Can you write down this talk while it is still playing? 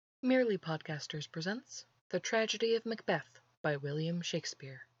Merely Podcasters presents The Tragedy of Macbeth by William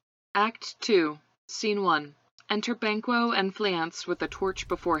Shakespeare. Act II, Scene 1. Enter Banquo and Fleance with a torch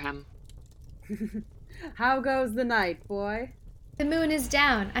before him. How goes the night, boy? The moon is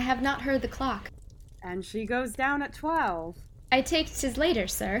down. I have not heard the clock. And she goes down at 12. I take 'tis later,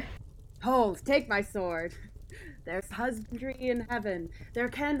 sir. Hold, take my sword. There's husbandry in heaven. Their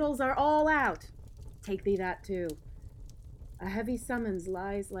candles are all out. Take thee that too. A heavy summons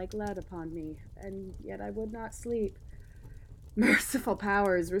lies like lead upon me, and yet I would not sleep. Merciful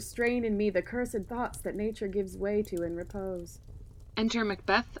powers, restrain in me the cursed thoughts that nature gives way to in repose. Enter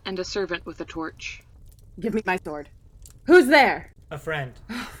Macbeth and a servant with a torch. Give me my sword. Who's there? A friend.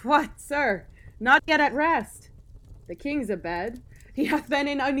 What, sir? Not yet at rest. The king's abed. He hath been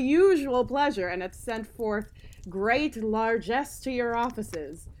in unusual pleasure, and hath sent forth great largesse to your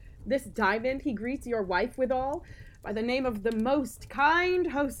offices. This diamond he greets your wife withal, by the name of the most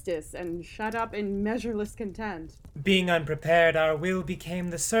kind hostess, and shut up in measureless content. Being unprepared, our will became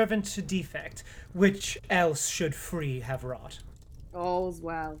the servant to defect, which else should free have wrought. All's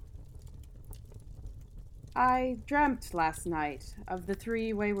well. I dreamt last night of the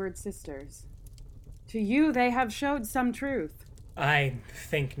 3 wayward sisters. To you they have showed some truth. I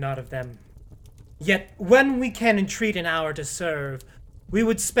think not of them. Yet when we can entreat an hour to serve, we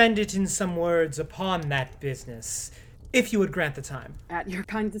would spend it in some words upon that business, if you would grant the time. At your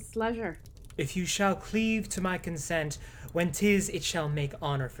kindest leisure. If you shall cleave to my consent, when 'tis it shall make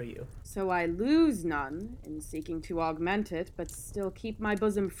honor for you. So I lose none in seeking to augment it, but still keep my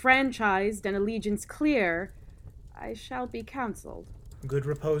bosom franchised and allegiance clear, I shall be counselled. Good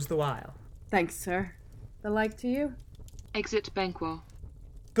repose the while. Thanks, sir. The like to you. Exit Banquo.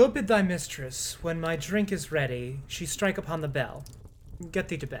 Go bid thy mistress, when my drink is ready, she strike upon the bell. Get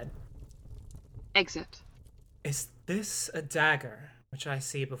thee to bed. Exit. Is this a dagger which I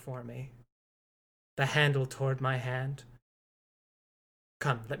see before me? The handle toward my hand?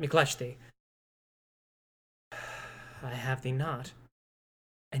 Come, let me clutch thee. I have thee not,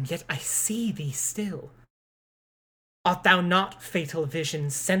 and yet I see thee still. Art thou not, fatal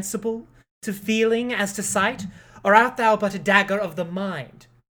vision, sensible to feeling as to sight, or art thou but a dagger of the mind,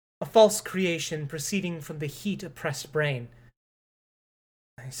 a false creation proceeding from the heat-oppressed brain?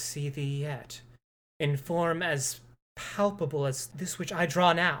 I see thee yet, in form as palpable as this which I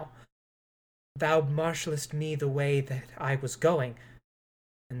draw now. Thou marshallest me the way that I was going,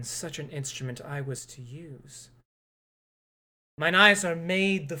 and such an instrument I was to use. Mine eyes are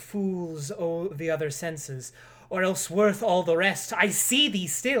made the fools o' the other senses, or else worth all the rest. I see thee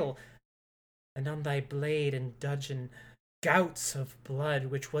still, and on thy blade and dudgeon gouts of blood,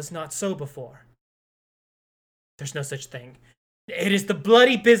 which was not so before. There's no such thing. It is the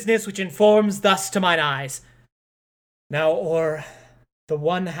bloody business which informs thus to mine eyes. Now o'er the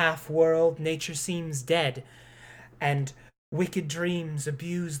one half world nature seems dead, and wicked dreams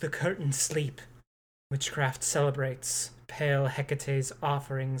abuse the curtained sleep. Witchcraft celebrates pale Hecate's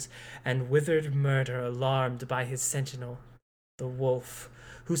offerings, and withered murder alarmed by his sentinel, the wolf,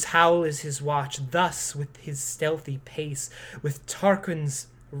 whose howl is his watch, thus with his stealthy pace, with Tarquin's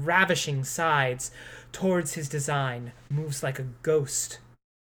ravishing sides, towards his design, moves like a ghost.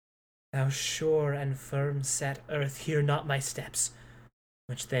 Thou sure and firm set earth, hear not my steps,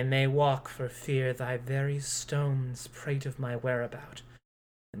 which they may walk for fear thy very stones prate of my whereabout,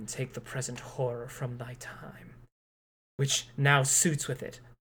 and take the present horror from thy time, which now suits with it,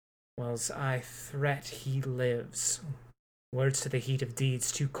 whiles I threat he lives. Words to the heat of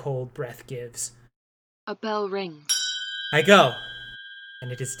deeds too cold breath gives. A bell rings. I go,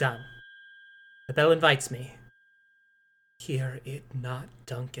 and it is done. The bell invites me. Hear it not,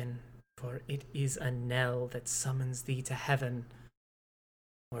 Duncan, for it is a knell that summons thee to heaven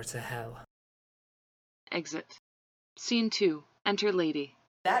or to hell. Exit. Scene 2. Enter Lady.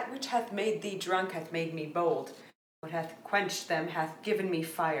 That which hath made thee drunk hath made me bold. What hath quenched them hath given me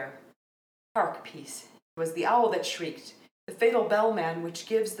fire. Hark, peace. It was the owl that shrieked, the fatal bellman which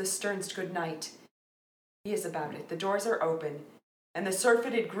gives the sternest good night. He is about it, the doors are open, and the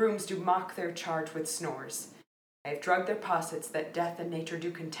surfeited grooms do mock their charge with snores. I have drugged their possets that death and nature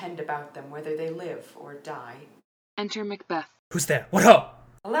do contend about them, whether they live or die. Enter Macbeth. Who's there? What ho!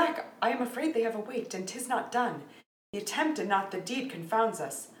 Alack, I am afraid they have awaked, and 'tis not done. The attempt and not the deed confounds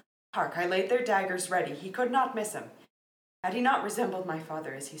us. Hark, I laid their daggers ready, he could not miss 'em. Had he not resembled my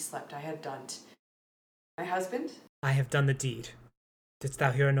father as he slept, I had done't. My husband? I have done the deed. Didst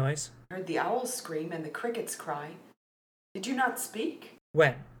thou hear a noise? Heard the owls scream and the crickets cry. Did you not speak?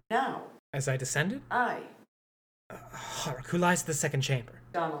 When? Now. As I descended? Aye. Hark, who lies in the second chamber?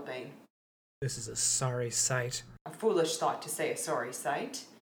 Donalbain. This is a sorry sight. A foolish thought to say a sorry sight.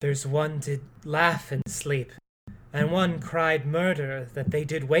 There's one did laugh and sleep, and one cried murder that they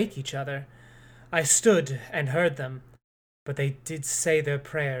did wake each other. I stood and heard them, but they did say their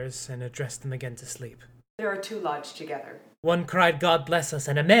prayers and addressed them again to sleep. There are two lodged together. One cried, God bless us,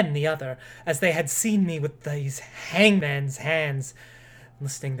 and amen the other, as they had seen me with these hangman's hands.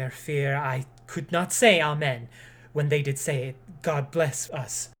 Listening their fear, I could not say amen, when they did say it, God bless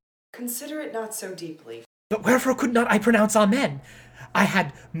us. Consider it not so deeply. But wherefore could not I pronounce amen? I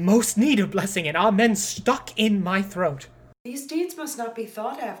had most need of blessing, and amen stuck in my throat. These deeds must not be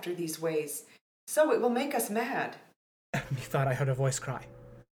thought after these ways, so it will make us mad. Methought I heard a voice cry,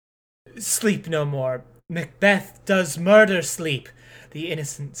 Sleep no more. Macbeth does murder sleep, the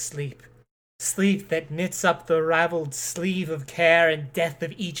innocent sleep. Sleep that knits up the ravelled sleeve of care and death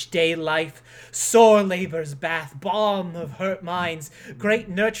of each day life, sore labour's bath, balm of hurt minds, great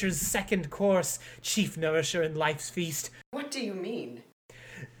nurture's second course, chief nourisher in life's feast. What do you mean?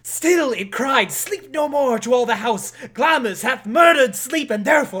 Still it cried, Sleep no more to all the house, Glamis hath murdered sleep, and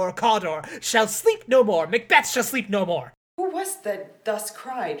therefore Cawdor shall sleep no more, Macbeth shall sleep no more. Who was that thus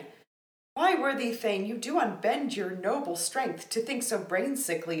cried? Why, worthy Thane, you do unbend your noble strength to think so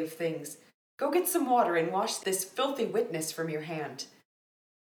brain-sickly of things. Go get some water and wash this filthy witness from your hand.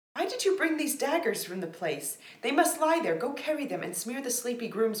 Why did you bring these daggers from the place? They must lie there. Go carry them and smear the sleepy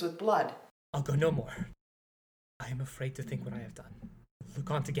grooms with blood. I'll go no more. I am afraid to think what I have done. Look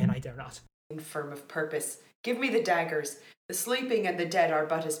on't again, I dare not. Infirm of purpose, give me the daggers. The sleeping and the dead are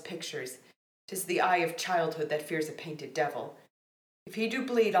but as pictures. 'Tis the eye of childhood that fears a painted devil. If he do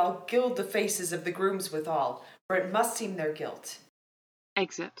bleed, I'll gild the faces of the grooms withal, for it must seem their guilt.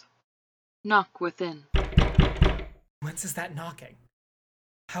 Exit. Knock within. Whence is that knocking?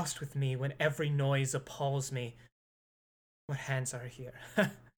 Housed with me when every noise appalls me. What hands are here?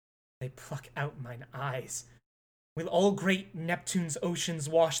 They pluck out mine eyes. Will all great Neptune's oceans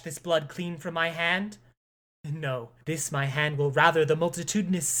wash this blood clean from my hand? No, this my hand will rather the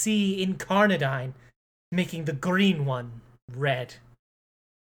multitudinous sea incarnadine, making the green one red.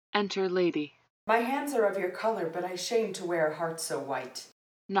 Enter lady. My hands are of your color, but I shame to wear a heart so white.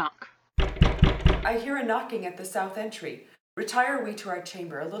 Knock. I hear a knocking at the south entry. Retire we to our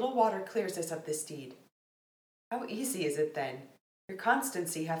chamber. A little water clears us of this deed. How easy is it then? Your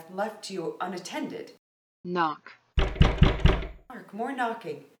constancy hath left you unattended. Knock. Hark, more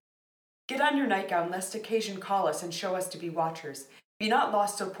knocking. Get on your nightgown, lest occasion call us and show us to be watchers. Be not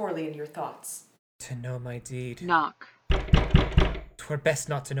lost so poorly in your thoughts. To know my deed. Knock. 'Twere best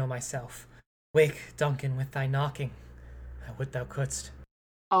not to know myself. Wake, Duncan, with thy knocking. I would thou couldst.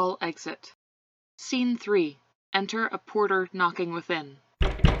 All exit. Scene 3. Enter a porter knocking within.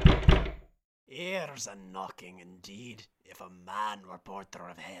 Here's a knocking indeed. If a man were porter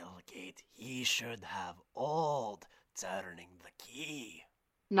of Hellgate, he should have old turning the key.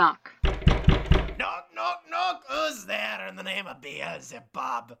 Knock. Knock, knock, knock! Who's there in the name of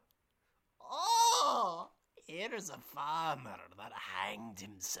Beelzebub? Oh, here's a farmer that hanged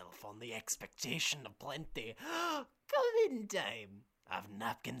himself on the expectation of plenty. Come in, dame. I've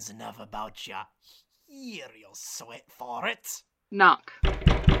napkins enough about ya. Here, you'll sweat for it. Knock.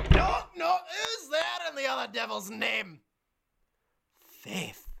 Knock, knock! Who's there in the other devil's name?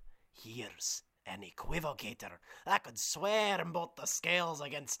 Faith, here's an equivocator that could swear in both the scales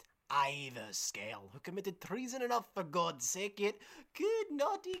against either scale, who committed treason enough for God's sake, yet could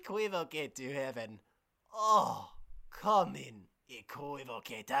not equivocate to heaven. Oh, come in,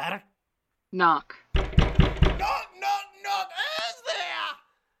 equivocator. Knock. Knock, knock, knock! Who's there?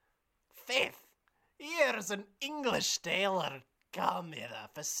 Faith, here's an English tailor come hither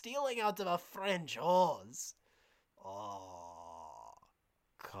for stealing out of a French hose. Oh,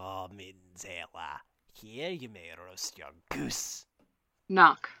 come in, tailor. Here you may roast your goose.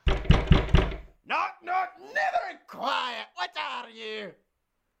 Knock. Knock, knock, never quiet. What are you?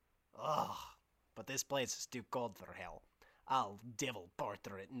 Oh, but this place is too cold for hell. I'll devil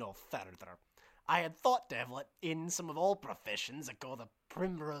porter it no further. I had thought devil it in some of all professions that go the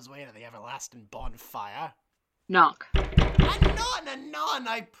primrose way to the everlasting bonfire. Knock. Anon,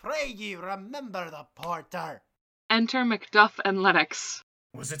 I pray you, remember the porter. Enter Macduff and Lennox.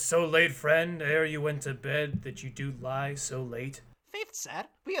 Was it so late, friend, ere you went to bed, that you do lie so late? Faith, sir,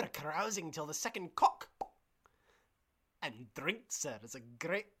 we are carousing till the second cock. And drink, sir, is a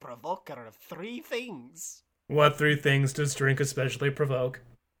great provoker of three things. What three things does drink especially provoke?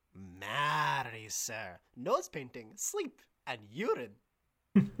 Marry, sir, nose painting, sleep, and urine.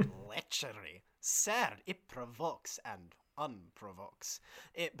 Lechery, sir, it provokes and unprovokes.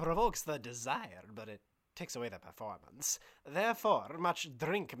 It provokes the desire, but it takes away the performance. Therefore, much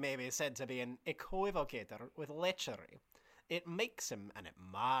drink may be said to be an equivocator with lechery. It makes him and it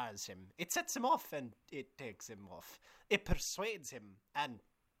mars him. It sets him off and it takes him off. It persuades him and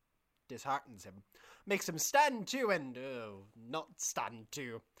disheartens him. Makes him stand to and, not stand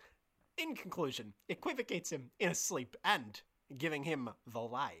to. In conclusion, equivocates him in a sleep and, giving him the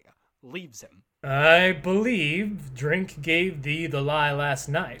lie, leaves him. I believe drink gave thee the lie last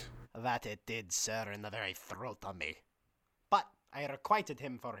night. That it did, sir, in the very throat of me. But I requited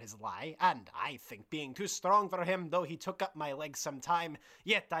him for his lie, and I think being too strong for him, though he took up my legs some time,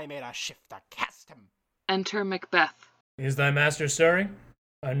 yet I made a shift to cast him. Enter Macbeth. Is thy master stirring?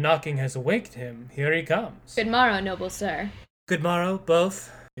 A knocking has waked him. Here he comes. Good morrow, noble sir. Good morrow,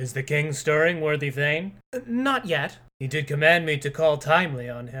 both. Is the king stirring, worthy Thane? Not yet. He did command me to call timely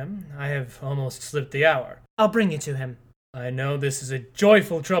on him. I have almost slipped the hour. I'll bring you to him. I know this is a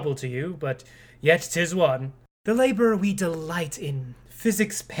joyful trouble to you, but yet 'tis one. The labor we delight in,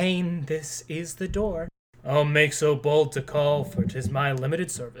 physic's pain, this is the door. I'll make so bold to call, for 'tis my limited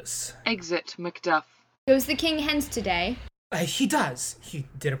service. Exit Macduff. Goes the king hence today? He does. He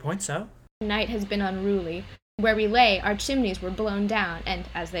did appoint so. The night has been unruly. Where we lay, our chimneys were blown down, and,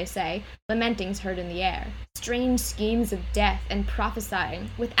 as they say, lamentings heard in the air. Strange schemes of death and prophesying,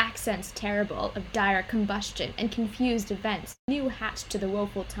 with accents terrible, of dire combustion and confused events, new hatched to the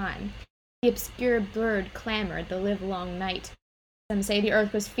woeful time. The obscure bird clamoured the livelong night. Some say the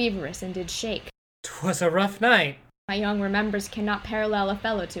earth was feverous and did shake. 'Twas a rough night. My young remembers cannot parallel a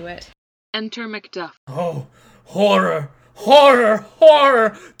fellow to it. Enter Macduff. Oh, horror! Horror!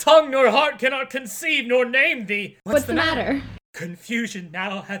 Horror! Tongue nor heart cannot conceive nor name thee! What's the matter? Confusion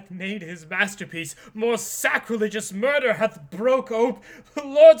now hath made his masterpiece. More sacrilegious murder hath broke ope the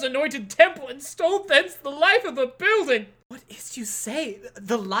Lord's anointed temple and stole thence the life of the building. What is you say?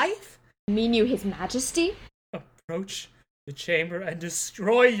 The life? Mean you his majesty? Approach the chamber and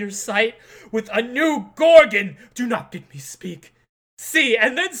destroy your sight with a new Gorgon. Do not bid me speak. See,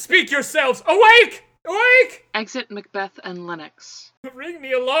 and then speak yourselves. Awake! Awake! Exit Macbeth and Lennox. Ring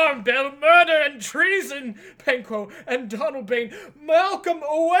the alarm bell, murder and treason, Banquo and Donalbain. Malcolm,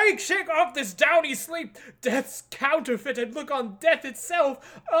 awake, shake off this downy sleep. Death's counterfeit and look on death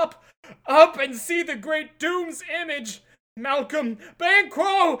itself. Up, up and see the great doom's image. Malcolm,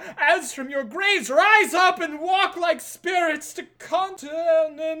 Banquo, as from your graves, rise up and walk like spirits to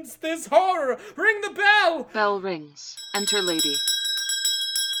countenance this horror. Ring the bell. Bell rings. Enter Lady.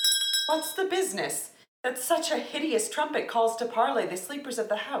 What's the business? That such a hideous trumpet calls to parley the sleepers of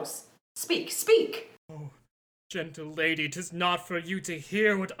the house. Speak, speak! Oh, gentle lady, 'tis not for you to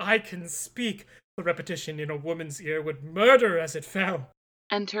hear what I can speak. The repetition in a woman's ear would murder as it fell.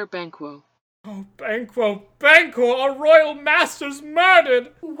 Enter Banquo. Oh, Banquo, Banquo, our royal master's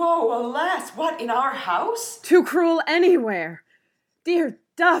murdered! Woe, alas, what, in our house? Too cruel anywhere. Dear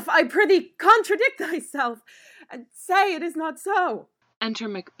Duff, I prithee contradict thyself, and say it is not so. Enter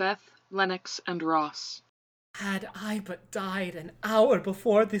Macbeth, Lennox, and Ross. Had I but died an hour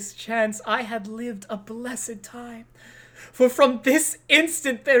before this chance, I had lived a blessed time. For from this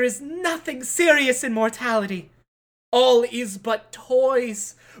instant there is nothing serious in mortality. All is but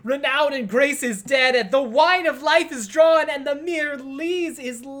toys. Renown and grace is dead, and the wine of life is drawn, and the mere lees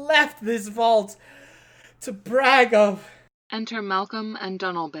is left this vault to brag of. Enter Malcolm and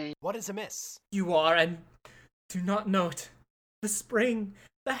Donalbain. What is amiss? You are, and do not note. The spring,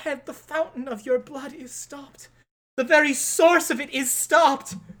 the head, the fountain of your blood is stopped. The very source of it is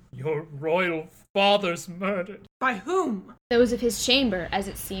stopped. Your royal father's murdered. By whom? Those of his chamber, as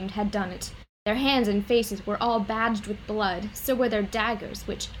it seemed, had done it. Their hands and faces were all badged with blood, so were their daggers,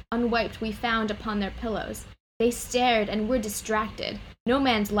 which, unwiped, we found upon their pillows. They stared and were distracted. No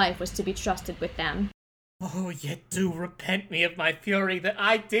man's life was to be trusted with them. Oh, yet do repent me of my fury that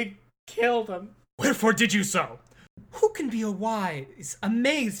I did kill them. Wherefore did you so? Who can be a wise,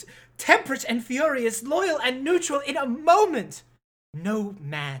 amazed, temperate and furious, loyal and neutral in a moment? No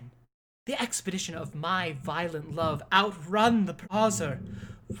man. The expedition of my violent love outrun the pauser.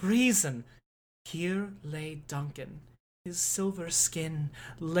 Reason. Here lay Duncan, his silver skin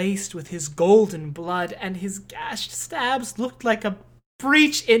laced with his golden blood, and his gashed stabs looked like a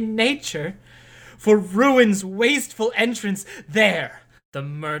breach in nature. For ruin's wasteful entrance, there the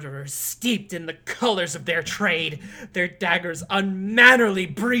murderers steeped in the colors of their trade, their daggers unmannerly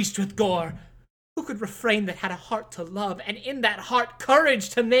breached with gore. Who could refrain that had a heart to love, and in that heart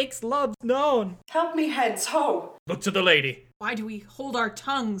courage to make love known? Help me hence, ho! Look to the lady. Why do we hold our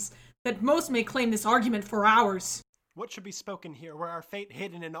tongues, that most may claim this argument for ours? What should be spoken here, where our fate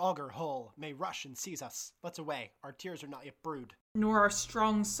hidden in augur hole may rush and seize us? Let's away, our tears are not yet brewed. Nor our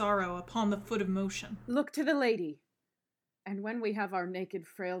strong sorrow upon the foot of motion. Look to the lady. And when we have our naked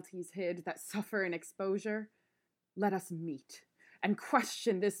frailties hid that suffer in exposure, Let us meet and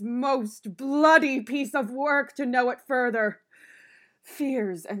question this most bloody piece of work to know it further.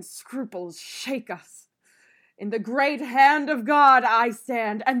 Fears and scruples shake us. In the great hand of God I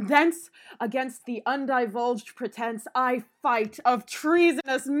stand, and thence against the undivulged pretense I fight of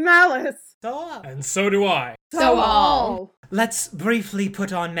treasonous malice. And so do I. So all. Let's briefly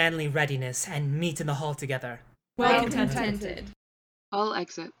put on manly readiness and meet in the hall together. Well contented. contented. All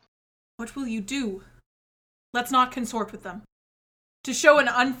exit. What will you do? Let's not consort with them. To show an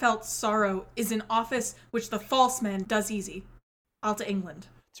unfelt sorrow is an office which the false man does easy. I'll to England.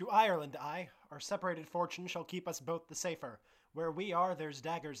 To Ireland our separated fortune shall keep us both the safer. Where we are, there's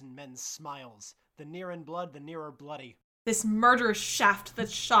daggers in men's smiles. The near in blood, the nearer bloody. This murderous shaft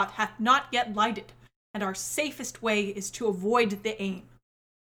that's shot hath not yet lighted, and our safest way is to avoid the aim.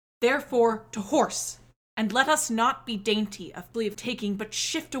 Therefore, to horse, and let us not be dainty of taking, but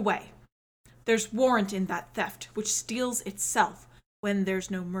shift away. There's warrant in that theft, which steals itself when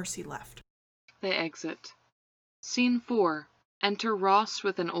there's no mercy left. They exit. Scene 4. Enter Ross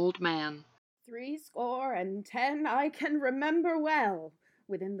with an old man. 70 I can remember well,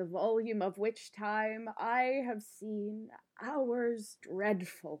 within the volume of which time I have seen hours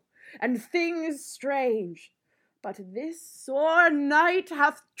dreadful, and things strange. But this sore night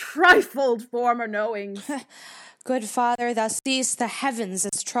hath trifled former knowings. Good father, thou seest the heavens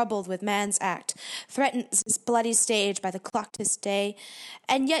as troubled with man's act, threatens his bloody stage by the clocked his day,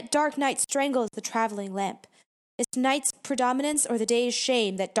 and yet dark night strangles the travelling lamp. Is night's predominance or the day's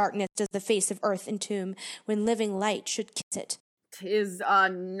shame that darkness does the face of earth entomb, when living light should kiss it? 'Tis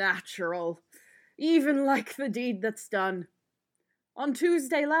unnatural, even like the deed that's done. On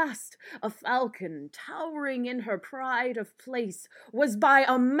Tuesday last, a falcon, towering in her pride of place, was by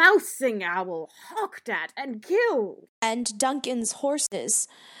a mousing owl hawked at and killed. And Duncan's horses,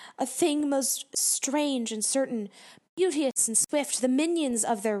 a thing most strange and certain, beauteous and swift, the minions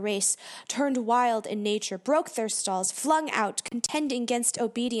of their race, turned wild in nature, broke their stalls, flung out, contending against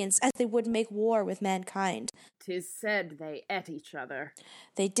obedience as they would make war with mankind. 'Tis said they ate each other.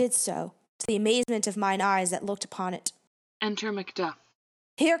 They did so, to the amazement of mine eyes that looked upon it. Enter Macduff.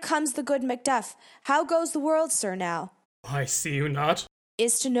 Here comes the good Macduff. How goes the world, sir, now? I see you not.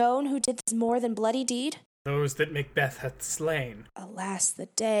 Is to known who did this more than bloody deed? Those that Macbeth hath slain. Alas the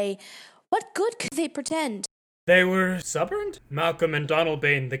day! What good could they pretend? They were stubborn? Malcolm and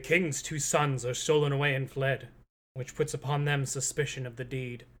Donalbain, the king's 2 sons, are stolen away and fled, which puts upon them suspicion of the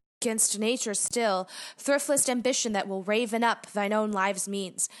deed. Against nature still, thriftless ambition that will raven up thine own lives'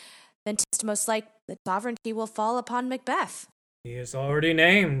 means. Then 'tis most like that sovereignty will fall upon Macbeth. He is already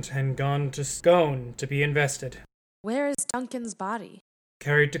named and gone to Scone to be invested. Where is Duncan's body?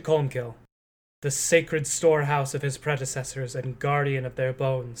 Carried to Colmkill, the sacred storehouse of his predecessors and guardian of their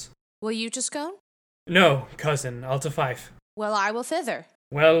bones. Will you to Scone? No, cousin, I'll to Fife. Well, I will thither.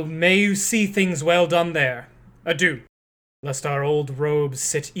 Well, may you see things well done there. Adieu, lest our old robes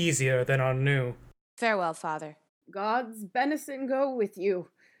sit easier than our new. Farewell, father. God's benison go with you,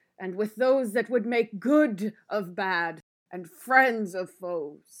 and with those that would make good of bad, and friends of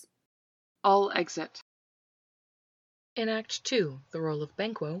foes. All exit. In Act II, the role of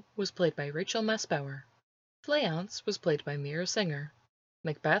Banquo was played by Rachel Messbauer. Fleance was played by Mira Singer.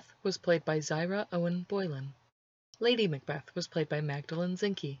 Macbeth was played by Zyra Owen Boylan. Lady Macbeth was played by Magdalene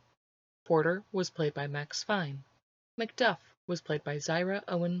Zinke. Porter was played by Max Fine. Macduff was played by Zyra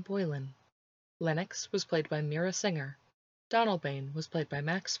Owen Boylan. Lennox was played by Mira Singer. Donalbain was played by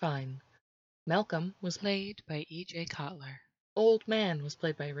Max Fine. Malcolm was played by E.J. Cotler. Old Man was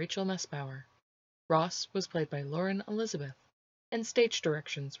played by Rachel Messbauer. Ross was played by Lauren Elizabeth, and stage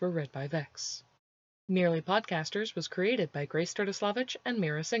directions were read by Vex. Merely Podcasters was created by Grace Tardislavich and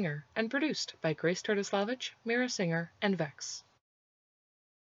Mira Singer, and produced by Grace Tardislavich, Mira Singer, and Vex.